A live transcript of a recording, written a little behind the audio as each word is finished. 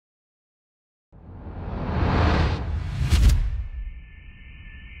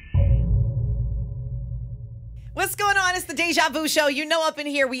What's going on? It's the Deja Vu Show. You know, up in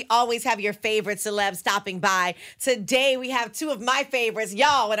here, we always have your favorite celebs stopping by. Today, we have two of my favorites.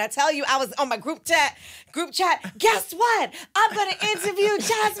 Y'all, when I tell you I was on my group chat, guess what? I'm going to interview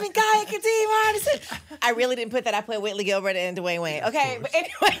Jasmine Guy Kadeem Hardison. I really didn't put that. I put Whitley Gilbert and Dwayne Wayne. Okay, but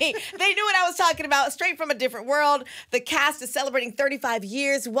anyway, they knew what I was talking about. Straight from a different world. The cast is celebrating 35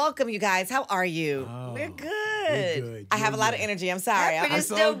 years. Welcome, you guys. How are you? Oh, We're good. We're good. I have a lot of energy. I'm sorry. Happy to I'm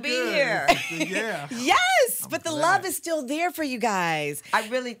still be here. Yeah. Yes, but the glad. love is still there for you guys. I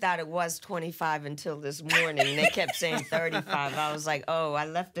really thought it was 25 until this morning. They kept saying 35. I was like, oh, I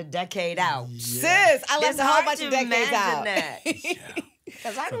left a decade out. Sis, I left It's a whole hard bunch to of decades out. imagine that.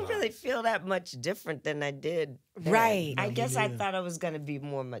 Because I don't really feel that much different than I did then. Right. I No, guess me I neither. thought I was going to be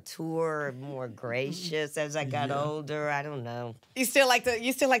more mature, more gracious as I got older. I don't know. You still like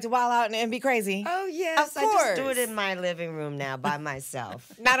to wild out and be crazy? Oh, yes. Of I just do course. it in my living room now by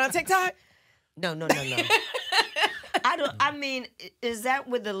myself. Not on TikTok? No. I don't. I mean, is that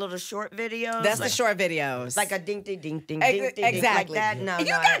with the little short videos? That's like, the short videos. like a ding ding ding ding ding ding Exactly. like that. No, You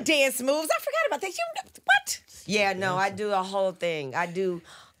no. got dance moves. I forgot about that. What? Yeah, no. I do a whole thing. I do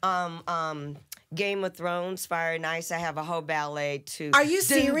Game of Thrones, Fire and Ice. I have a whole ballet too. Are you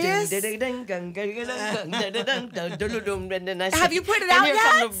serious? Have you put it out yet?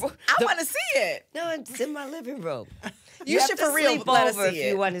 I want to see it. No, it's in my living room. You have should to for real sleep let us over see if it.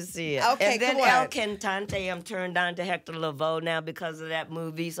 you want to see it. Okay, and then come El on. Cantante, I'm turned on to Hector Lavoe now because of that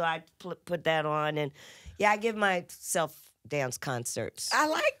movie, so I put that on. And yeah, I give myself dance concerts. I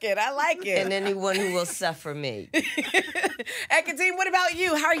like it. And anyone who will suffer me. And Kadeem, what about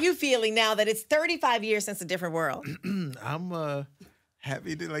you? How are you feeling now that it's 35 years since A Different World? I'm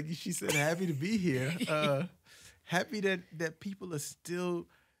happy to, like she said, happy to be here. Happy that people are still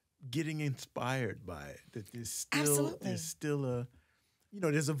getting inspired by it. That Absolutely. there's still a,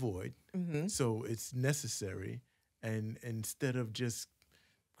 there's a void. So it's necessary. And instead of just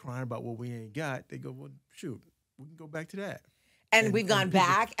crying about what we ain't got, they go, well, shoot, we can go back to that. And we've gone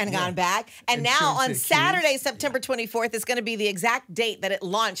back and gone back. And And now on changed their Saturday, kids. September 24th, is going to be the exact date that it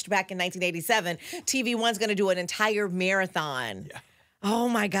launched back in 1987. TV One's going to do an entire marathon. Yeah. Oh,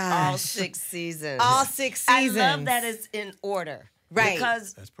 my gosh. All 6 seasons. All 6 seasons. I love that it's in order. Right.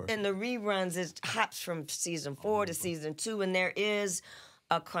 Because That's perfect. in the reruns, it hops from season 4 to season 2, and there is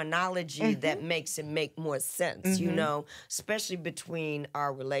a chronology that makes it make more sense, especially between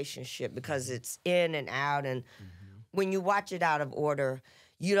our relationship because it's in and out. And when you watch it out of order,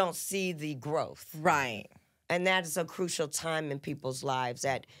 you don't see the growth. Right. And that is a crucial time in people's lives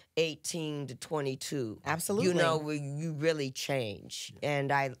at 18 to 22. Absolutely. Where you really change.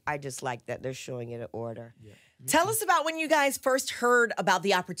 And I just like that they're showing it in order. Yeah. Tell us about when you guys first heard about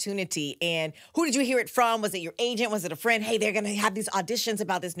the opportunity and who did you hear it from? Was it your agent? Was it a friend? Hey, they're going to have these auditions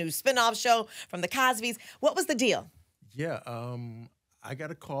about this new spinoff show from the Cosbys. What was the deal? Yeah, I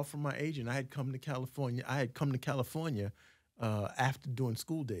got a call from my agent. I had come to California. After doing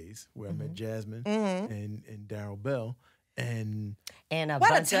School Days, where I met Jasmine and Daryl Bell, and And a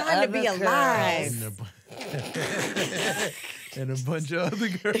What a bunch of time to other be girls. alive. and a bunch of other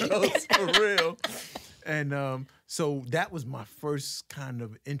girls for real. And so that was my first kind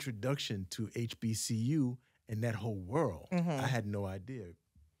of introduction to HBCU and that whole world. I had no idea.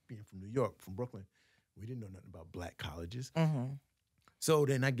 Being from New York, from Brooklyn, we didn't know nothing about black colleges. So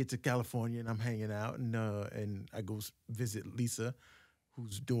then I get to California and I'm hanging out and I go visit Lisa,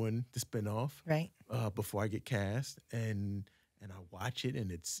 who's doing the spinoff. Right. Before I get cast, and I watch it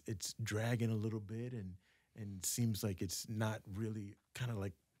and it's dragging a little bit and seems like it's not really kind of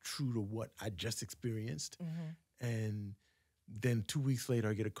like true to what I just experienced. And then 2 weeks later,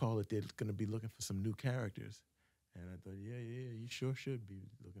 I get a call that they're going to be looking for some new characters. And I thought, yeah, you sure should be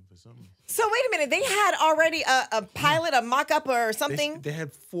looking for something. So wait a minute. They had already a pilot, a mock-up or something? They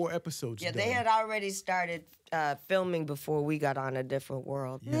had 4 episodes. Yeah, done. they had already started filming before we got on A Different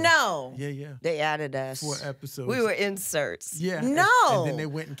World. Yeah. No. Yeah. They added us. 4 episodes. We were inserts. Yeah. No. And then they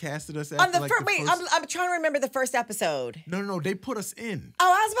went and casted us after On the like first, the wait, first... I'm trying to remember the first episode. No, they put us in.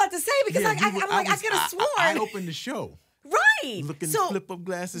 Oh, I was about to say because Yeah, I could have sworn. I opened the show. Right. Looking so, flip-up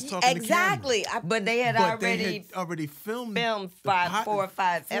glasses, talking exactly. But they had to camera. But already they had already filmed filmed the 4 or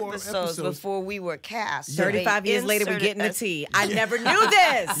 5 4 episodes before we were cast. Yeah. 35 years later, we're inserted getting the us- tea. I never knew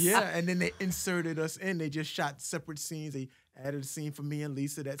this. Yeah, and then they inserted us in. They just shot separate scenes. They added a scene for me and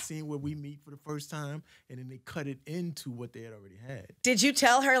Lisa, that scene where we meet for the first time, and then they cut it into what they had already had. Did you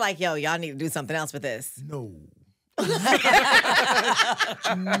tell her, like, yo, y'all need to do something else with this? No.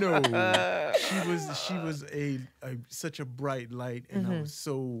 No. She was a such a bright light, and I was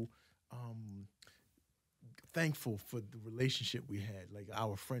so thankful for the relationship we had, like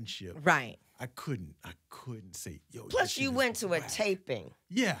our friendship. Right. I couldn't say, yo. Plus, this you shit went is to a whack. taping.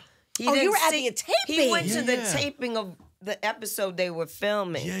 Yeah. He Oh, didn't you were at see- the taping. He went to the Yeah. taping of the episode they were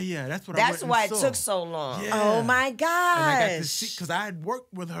filming. Yeah. That's what. That's I went why and it saw. took so long. Yeah. Oh my And I got to gosh. see because I had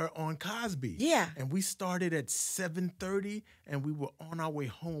worked with her on Cosby. Yeah. And we started at 7:30, and we were on our way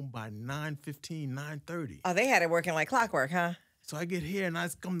home by 9:15, 9:30. Oh, they had it working like clockwork, huh? So I get here and I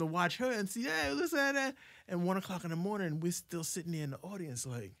come to watch her and see, hey, listen at that. And 1 o'clock in the morning, we're still sitting there in the audience,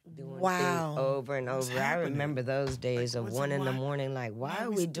 like, Doing Wow. things over and What's over. I happening? remember those days of what's- 1 in the why- morning, like, why are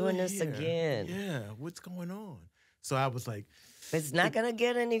we still doing this here? again? Yeah, what's going on? So I was like, It's not gonna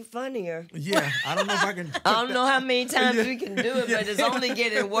get any funnier. yeah, I don't know if I can. I don't know how many times Yeah. we can do it, but it's only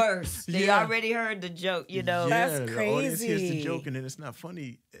getting worse. They Yeah. already heard the joke, you know. Yeah, That's the audience hears the crazy. joke and then it's not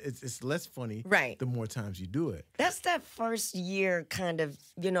funny. It's less funny. Right. The more times you do it. That's that first year kind of,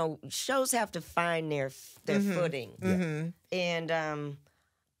 you know, shows have to find their footing. Mm-hmm. And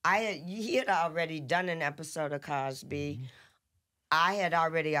he had already done an episode of Cosby. I had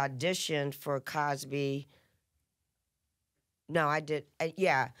already auditioned for Cosby. No, I did.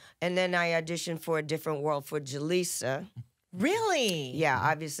 Yeah. And then I auditioned for A Different World for Jaleesa. Really? Yeah,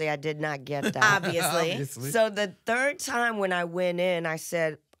 obviously I did not get that. Obviously. Obviously. So the third time when I went in, I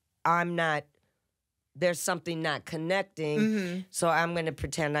said, there's something not connecting. Mm-hmm. So I'm going to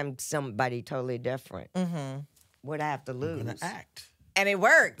pretend I'm somebody totally different. Mm-hmm. What I have to lose? Gonna act. And it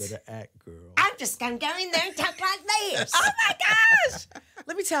worked. Better act, girl. I'm just going to go in there and talk like this. Oh my gosh!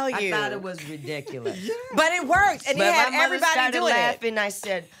 Let me tell you. I thought it was ridiculous. But it worked, and But you had my mother everybody started doing it. laughing.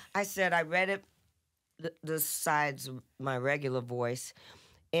 I said, I read it, the sides of my regular voice,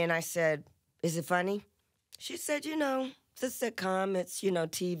 and I said, is it funny? She said, you know, it's a sitcom, it's, you know,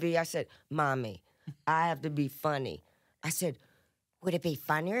 TV. I said, Mommy, I have to be funny. I said, would it be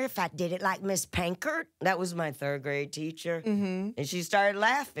funnier if I did it like Miss Pankert? That was my third grade teacher. Mm-hmm. And she started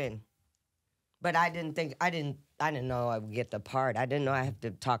laughing. But I didn't know I would get the part. I didn't know I have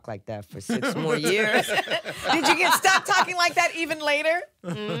to talk like that for 6 more years. Did you get stuck talking like that even later?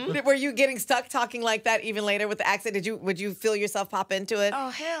 Mm-hmm. Were you getting stuck talking like that even later with the accent? Would you feel yourself pop into it? Oh,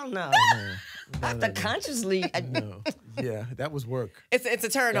 hell no. No, I have to consciously. no. Yeah, that was work. It's a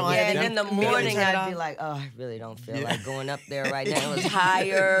turn on. Yeah, and and in the immediately morning turn it I'd be off. like, oh, I really don't feel Yeah. like going up there right now. It was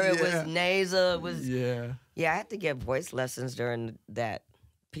higher, it Yeah. was nasal, it was. Yeah. Yeah, I had to get voice lessons during that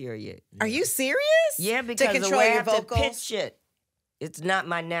period. Are you serious? Yeah, because to the control way I your have to vocals. pitch it, it's not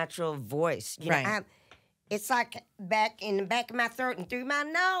my natural voice. You Right. know, it's like back in the back of my throat and through my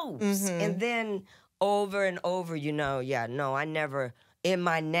nose. Mm-hmm. And then over and over, I never, in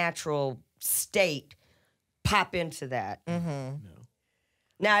my natural state, pop into that. Mm-hmm. No.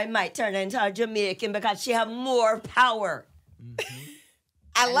 Now, it might turn into a Jamaican because she have more power.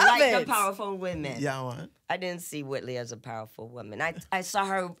 I love like it. the powerful women. Yeah, what? I didn't see Whitley as a powerful woman. I saw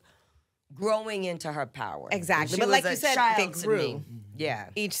her growing into her power. Exactly. She But was like a you said, child they to grew. me. Yeah.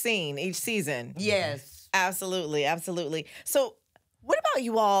 Each scene, each season. Yes. Absolutely, absolutely. So, what about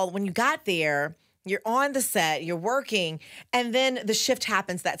you all when you got there? You're on the set, you're working, and then the shift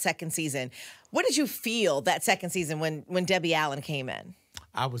happens that second season. What did you feel that second season when Debbie Allen came in?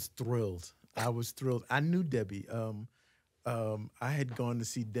 I was thrilled. I knew Debbie. I had gone to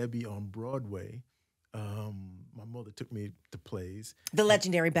see Debbie on Broadway. My mother took me to plays. The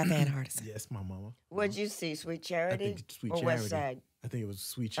legendary Beth Ann Hardison. Yes, my mama. What'd you see? Sweet I Charity? think it's Sweet or Charity. West Side? I think it was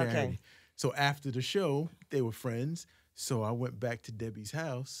Sweet Okay. Charity. So after the show, they were friends. So I went back to Debbie's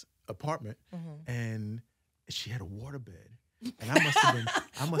apartment, and she had a waterbed. And I must have been.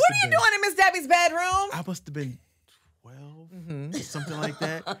 What are you doing in Miss Debbie's bedroom? I must have been 12 or something like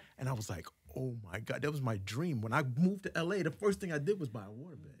that. And I was like, oh my God, that was my dream. When I moved to LA, the first thing I did was buy a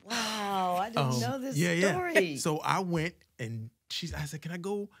waterbed. Wow, I didn't know this yeah, story. Yeah. So I went and I said, can I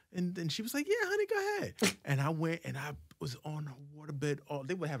go? And then she was like, yeah, honey, go ahead. And I went and I was on her waterbed.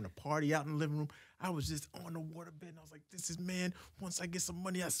 They were having a party out in the living room. I was just on the waterbed and I was like, this is, man, once I get some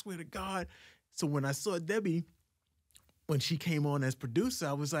money, I swear to God. So when I saw Debbie, when she came on as producer,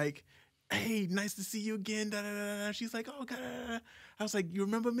 I was like, hey, nice to see you again. Da, da, da, da. She's like, oh, God. Da, da, da. I was like, you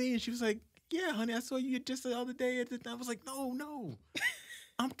remember me? And she was like, yeah, honey, I saw you just the other day. I was like, no.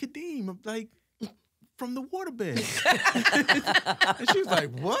 I'm Kadeem. I'm like, from the waterbed. And she was like,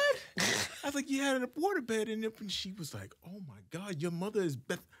 what? I was like, you had a waterbed. And she was like, oh, my God, your mother is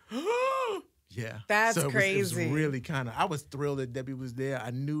Beth. Yeah. That's so crazy. It was really kind of, I was thrilled that Debbie was there.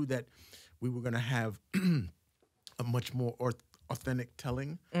 I knew that we were going to have a much more authentic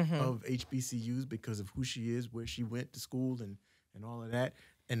telling of HBCUs because of who she is, where she went to school and all of that,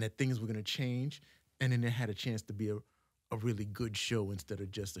 and that things were going to change. And then it had a chance to be a really good show instead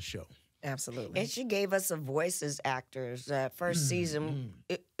of just a show. Absolutely. And she gave us a voice as actors. First season,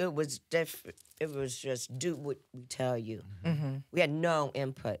 it was different. It was just do what we tell you. We had no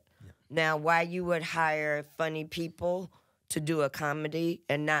input. Now, why you would hire funny people to do a comedy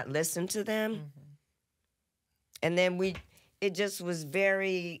and not listen to them? And then it just was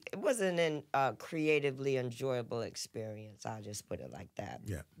it wasn't a creatively enjoyable experience. I'll just put it like that.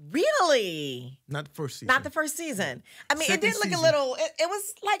 Yeah. Really? Not the first season. Not the first season. I mean, Second it did look season. a little, it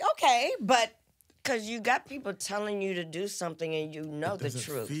was like, okay, but. Because you got people telling you to do something and you know the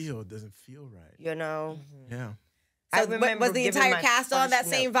truth. It doesn't feel right. You know? Yeah. I So remember was the giving entire my cast on that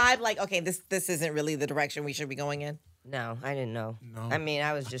first same note. vibe? Like, okay, this isn't really the direction we should be going in? No, I didn't know. No. I mean,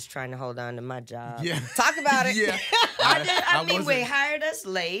 I was just trying to hold on to my job. Yeah. Talk about it. Yeah. I mean, wasn't- they hired us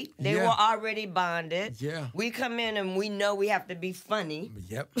late. They Yeah. were already bonded. Yeah. We come in and we know we have to be funny.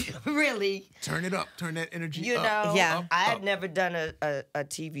 Yep. Really. Turn it up. Turn that energy You up. know, Yeah. I had never done a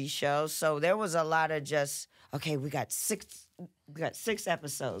TV show, so there was a lot of just, okay, we got six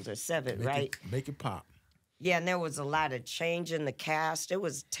episodes or seven, right? Make it pop. Yeah, and there was a lot of change in the cast. It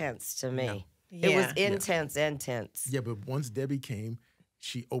was tense to me. Yeah. It was Yeah. intense. Yeah, but once Debbie came,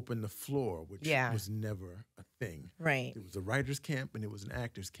 she opened the floor, which Yeah. was never a thing. Right. It was a writer's camp and it was an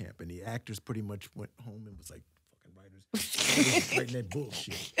actor's camp, and the actors pretty much went home and was like, "Fucking writers, writing that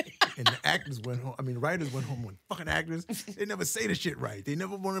bullshit." And the actors went home. I mean, writers went home with fucking actors. They never say the shit right. They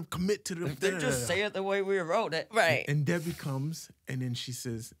never want to commit to the. They just say it the way we wrote it. Right. And Debbie comes and then she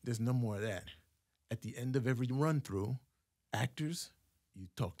says, "There's no more of that." At the end of every run through, actors, you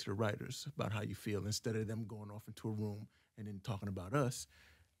talk to the writers about how you feel instead of them going off into a room and then talking about us.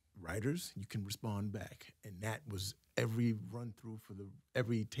 Writers, you can respond back, and that was every run through for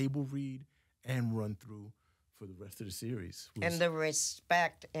every table read and run through for the rest of the series. And the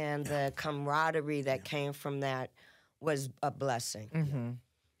respect and the camaraderie that came from that was a blessing.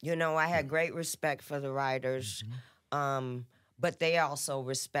 You know, I had great respect for the writers, but they also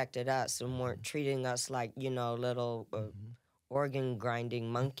respected us and weren't treating us like, you know, little organ grinding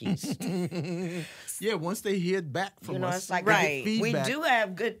monkeys. Yeah, once they hear back from You know, us, it's like, they get right. we feedback. do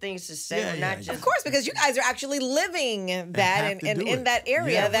have good things to say, Yeah, not yeah, just. yeah. Of course, because you guys are actually living that have and to do in it. that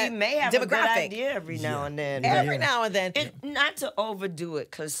area, Yeah. that We may have a good demographic. idea every now and then. Yeah. Every now and then. Not to overdo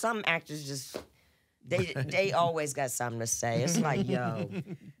it, because some actors just they always got something to say. It's like, yo,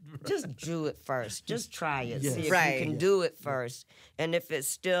 just do it first. Just try it. Yes. See if Right. you can do it first. And if it's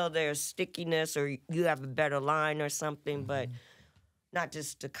still there's stickiness or you have a better line or something, but not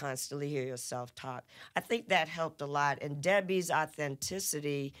just to constantly hear yourself talk. I think that helped a lot. And Debbie's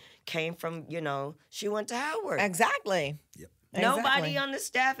authenticity came from, you know, she went to Howard. Exactly. Yep. Nobody Exactly. on the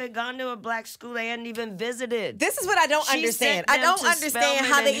staff had gone to a black school they hadn't even visited. This is what I don't She understand. sent I them don't to understand Spelman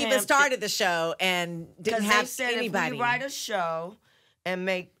how they and even Hampton. started the show and didn't Because have they said anybody. if we write a show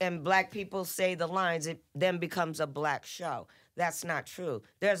and black people say the lines, it then becomes a black show. That's not true.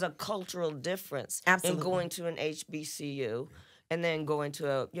 There's a cultural difference Absolutely. in going to an HBCU and then going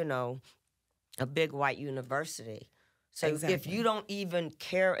to a big white university. So if Exactly. you don't even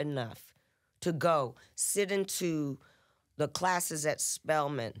care enough to go sit into the classes at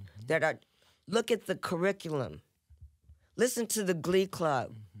Spelman that are, look at the curriculum, listen to the Glee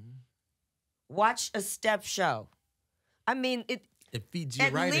Club, watch a step show. I mean, It feeds your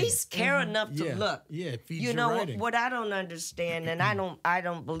at writing. least care enough to Yeah. look. Yeah, it feeds You your know writing. what I don't understand, and I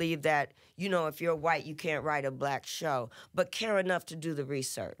don't believe that, you know, if you're white you can't write a black show, but care enough to do the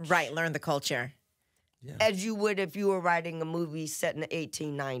research. Right, learn the culture. As you would if you were writing a movie set in the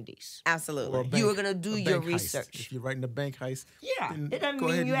 1890s. Absolutely. Or a You were bank- gonna do a your bank heist. research. If you're writing a bank heist, Yeah, then it doesn't go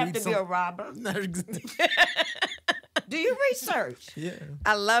mean ahead you and have read to be a robber. Do your research. Yeah.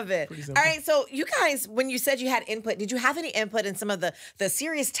 I love it. Pretty All simple. right, so you guys, when you said you had input, did you have any input in some of the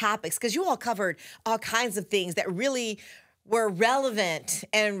serious topics? Because you all covered all kinds of things that really were relevant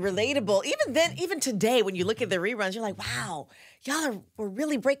and relatable. Even then, even today, when you look at the reruns, you're like, wow, were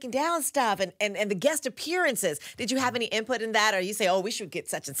really breaking down stuff and the guest appearances. Did you have any input in that? Or you say, oh, we should get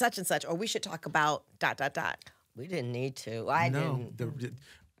such and such, or we should talk about ... We didn't need to. I No, didn't.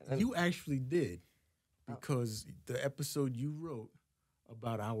 you actually did, because the episode you wrote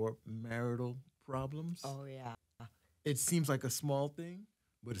about our marital problems, Oh yeah. it seems like a small thing,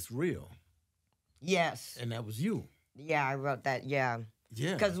 but it's real, Yes. and that was you. Yeah, I wrote that. Yeah.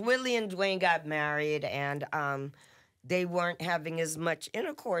 Yeah. Because Whitley and Dwayne got married, and they weren't having as much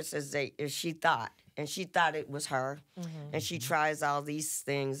intercourse as she thought, and she thought it was her, and she tries all these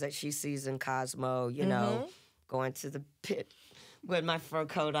things that she sees in Cosmo, you know, going to the pit with my fur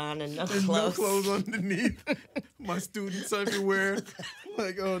coat on and no There's clothes. no clothes underneath. My students everywhere.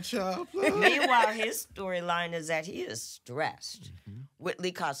 Like, oh, child. Meanwhile, his storyline is that he is stressed.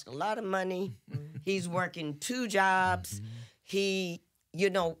 Whitley costs a lot of money. He's working 2 jobs. He,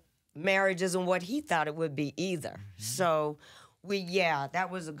 marriage isn't what he thought it would be either. So, that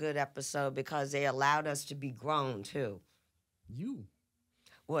was a good episode because they allowed us to be grown too. You.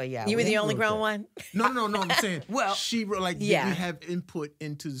 Well, yeah. You were the only wrote grown that. one? No. I'm saying, Well, she wrote, like, yeah. we have input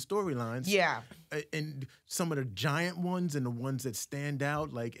into the storylines. Yeah. And some of the giant ones and the ones that stand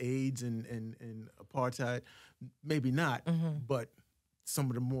out, like AIDS and apartheid, maybe not. But some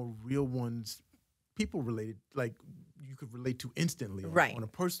of the more real ones, people related, like you could relate to instantly Right. on a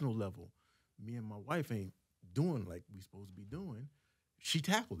personal level. Me and my wife ain't doing like we supposed to be doing. She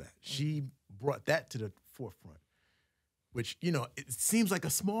tackled that. She brought that to the forefront, which, it seems like a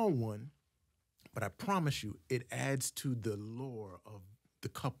small one, but I promise you, it adds to the lore of the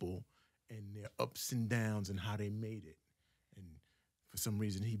couple and their ups and downs and how they made it. And for some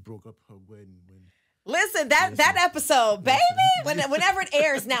reason, he broke up her wedding when... Listen, that episode, baby, whenever it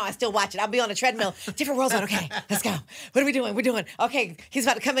airs now, I still watch it. I'll be on the treadmill. Different worlds on. Okay, let's go. What are we doing? We're doing. Okay, he's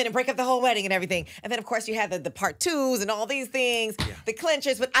about to come in and break up the whole wedding and everything. And then, of course, you have the part 2s and all these things, the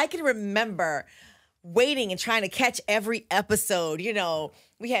clinchers. But I can remember waiting and trying to catch every episode.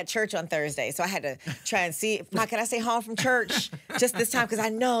 We had church on Thursday, so I had to try and see. Can I stay home from church just this time? Because I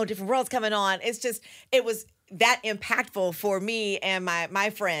know different worlds coming on. It was that impactful for me and my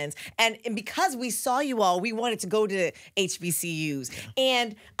friends. And because we saw you all, we wanted to go to HBCUs. Yeah.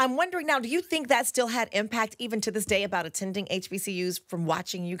 And I'm wondering now, do you think that still had impact even to this day about attending HBCUs from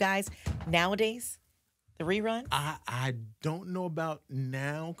watching you guys nowadays? The rerun? I don't know about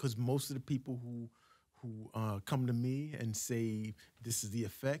now, because most of the people who come to me and say this is the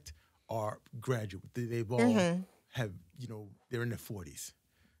effect are graduate. They've all have, they're in their 40s.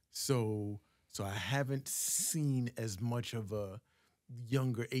 So I haven't seen as much of a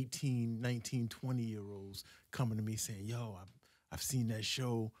younger 18, 19, 20-year-olds coming to me saying, yo, I've seen that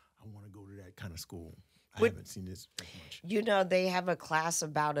show. I want to go to that kind of school. I haven't seen this as much. They have a class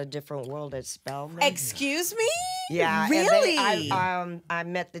about a different world at Spelman. Excuse me? Yeah. Really? I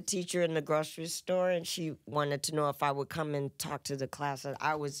met the teacher in the grocery store, and she wanted to know if I would come and talk to the class. And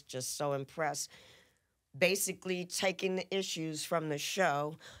I was just so impressed. Basically taking the issues from the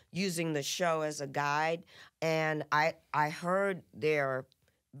show, using the show as a guide. And I heard their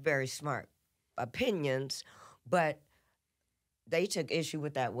very smart opinions, but they took issue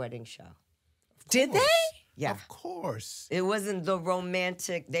with that wedding show. Did they? Yeah, of course. It wasn't the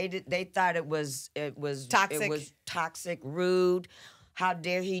romantic. They thought it was toxic. It was toxic, rude. How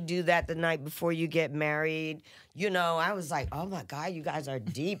dare he do that the night before you get married? I was like, oh my God, you guys are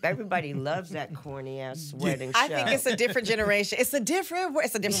deep. Everybody loves that corny ass wedding show. I think it's a different generation. It's a different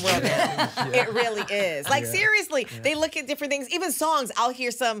world now. It really is. Like, seriously, they look at different things. Even songs, I'll hear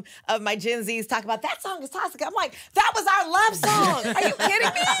some of my Gen Zs talk about, that song is toxic. I'm like, that was our love song. Are you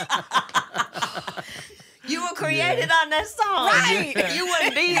kidding me? You were created on that song. Right. You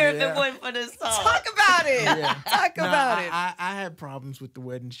wouldn't be here if it wasn't for this song. Talk about it. Talk about it. I had problems with the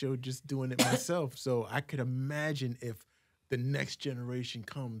wedding show just doing it myself. So I could imagine if the next generation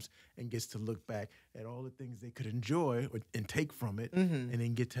comes and gets to look back at all the things they could enjoy and take from it, and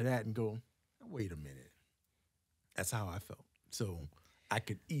then get to that and go, wait a minute. That's how I felt. So I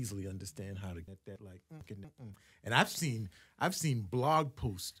could easily understand how to get that. And I've seen blog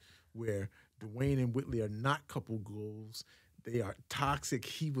posts where Dwayne and Whitley are not couple goals. They are toxic.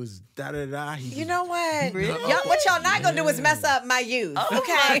 He was da-da-da. You know what? Really? What y'all not going to do is mess up my youth,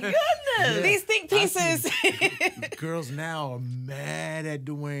 okay? My goodness. These think pieces. Girls now are mad at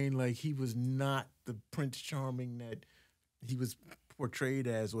Dwayne like he was not the Prince Charming that he was portrayed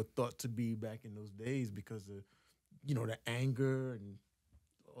as or thought to be back in those days because of, the anger and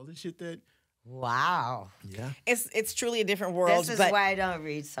all the shit that... Wow. Yeah. It's truly a different world. This is why I don't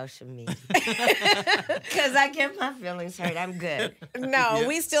read social media. Because I get my feelings hurt. I'm good. No,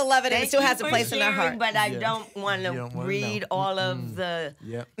 we still love it and it still has a place in our heart. But I don't want to read all of the,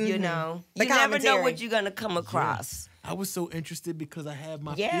 you never know what you're going to come across. I was so interested because I had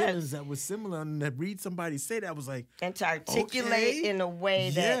my feelings that was similar, and to read somebody say that, I was like, and to articulate in a way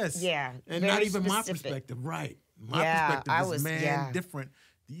that, and not even my perspective, right? My perspective is different.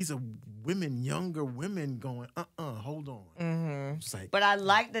 These are women, younger women going, hold on. It's like, but I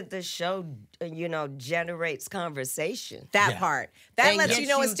like that the show, generates conversation. That part. That lets you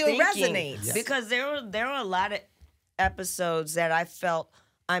know it still resonates. Yes. Because there are a lot of episodes that I felt,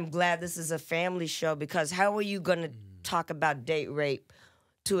 I'm glad this is a family show, because how are you going to talk about date rape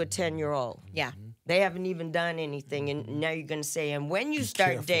to a 10-year-old? Yeah. They haven't even done anything, and now you're going to say, and when you start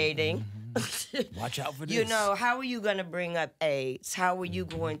careful. dating, Watch out for this. you know, how are you going to bring up AIDS? How are you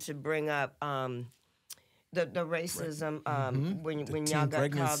going to bring up the racism when The y'all teen got called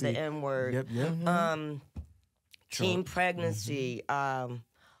pregnancy. the N-word? Yep, yep. Teen pregnancy.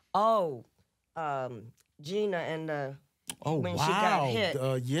 Gina and the Oh, when wow. she got hit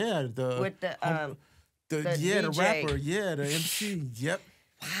with the the DJ. rapper, the MC. Yep.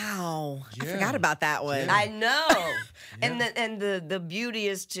 Wow. I Yeah. forgot about that one. I know. And the beauty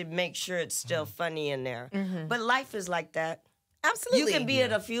is to make sure it's still funny in there. But life is like that. Absolutely. You can be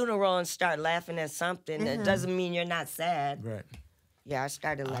at a funeral and start laughing at something. It doesn't mean you're not sad. Right. Yeah, I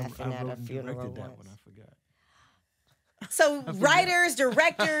started laughing I at wrote a and funeral directed that once. one. I forgot. So writers,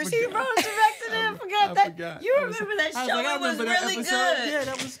 directors, He wrote and directed it. I forgot that. forgot. You I was- remember that I was show? like, I It was remember that really episode. good. Yeah,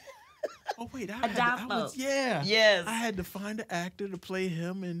 that was. Oh wait, yeah. Yes. I had to find an actor to play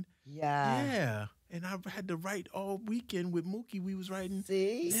him, and Yeah. and I had to write all weekend with Mookie. We was writing.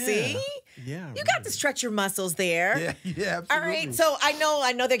 See? Yeah. See? Yeah. You got to stretch your muscles there. Yeah, yeah, absolutely. All right, so I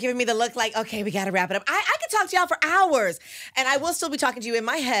know they're giving me the look like, okay, we got to wrap it up. I could talk to y'all for hours, and I will still be talking to you in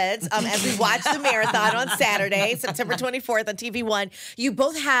my head as we watch the marathon on Saturday, September 24th on TV1. You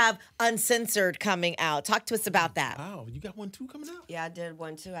both have Uncensored coming out. Talk to us about that. Wow, you got one too coming out? Yeah, I did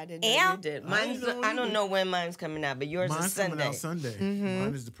one too. I didn't know And- you did. I didn't know I don't either. know when mine's coming out, but yours Mine's is Sunday. coming out Sunday.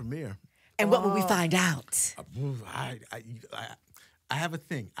 Mine is the premiere. And what will we find out? I have a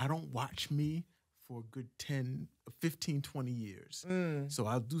thing. I don't watch me for a good 10, 15, 20 years. So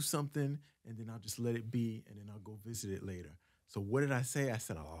I'll do something, and then I'll just let it be, and then I'll go visit it later. So what did I say? I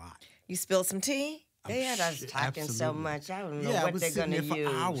said a lot. You spilled some tea? They had us talking so Absolutely. much. I don't know Yeah, I what was they're sitting going to there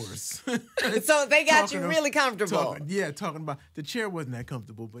for use. hours. So they got you Talking really comfortable. Talking about the chair wasn't that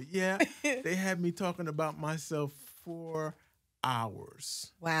comfortable, but yeah, they had me talking about myself for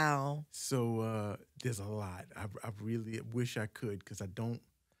hours. Wow. So there's a lot. I really wish I could because I don't,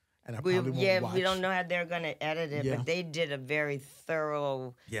 and I probably won't watch. We don't know how they're going to edit it, Yeah. but they did a very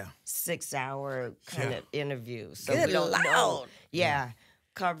thorough Yeah. 6-hour kind Yeah. of interview. So Good we don't know. Lord. Yeah.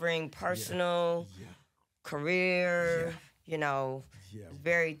 Covering personal, Yeah. career, you know, Yeah.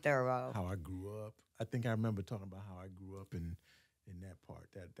 very thorough. How I grew up. I think I remember talking about how I grew up in that part.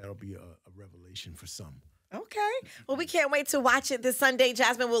 That'll be a revelation for some. Okay. Well, we can't wait to watch it this Sunday.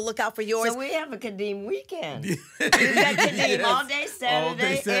 Jasmine, we'll look out for yours. So we have a Kadeem weekend. We got Kadeem all day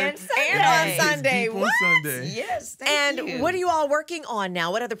Saturday and Sunday. And on Sunday. Deep on What? Sunday. Yes, thank And you. what are you all working on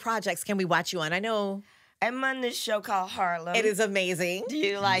now? What other projects can we watch you on? I know I'm on this show called Harlem. it is amazing. Do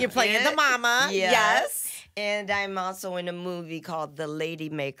you like You're playing it? the mama. Yes. And I'm also in a movie called The Lady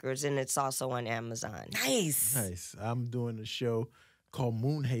Makers, and it's also on Amazon. Nice. Nice. I'm doing a show called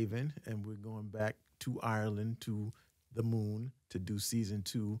Moonhaven, and we're going back to Ireland to the moon to do season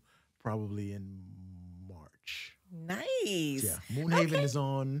 2 probably in March. Nice. Yeah. Moonhaven is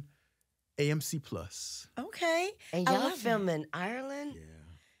on AMC Plus. Okay. And I y'all love it. film in Ireland? Yeah.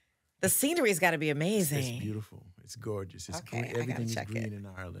 The scenery's got to be amazing. It's beautiful. It's gorgeous. It's Okay, I green. gotta Everything is check green it. in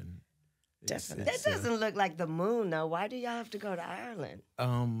Ireland. Definitely. That doesn't look like the moon, though. Why do y'all have to go to Ireland?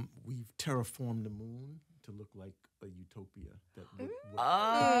 We've terraformed the moon to look like a utopia. That what the perfect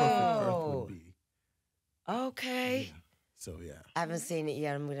Earth Oh. would be. Okay. Yeah. So yeah. I haven't seen it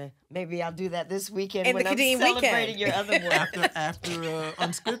yet. Maybe I'll do that this weekend In when the I'm Kadeem celebrating weekend. your other work. After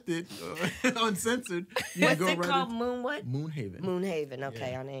unscripted, uncensored, you What's go it right called? in- Moon what? Moonhaven. Moonhaven.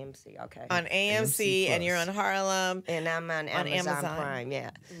 Okay, Yeah. on AMC. Okay. On AMC, and you're on Plus. Harlem. And I'm on Amazon Prime.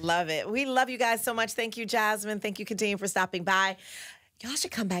 Yeah. Love it. We love you guys so much. Thank you, Jasmine. Thank you, Kadeem, for stopping by. Y'all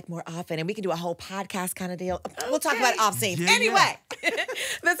should come back more often, and we can do a whole podcast kind of deal. We'll talk about it off scenes. Yeah, Anyway,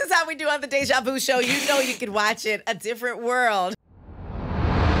 this is how we do on the Deja Vu Show. You know you can watch it, A Different World.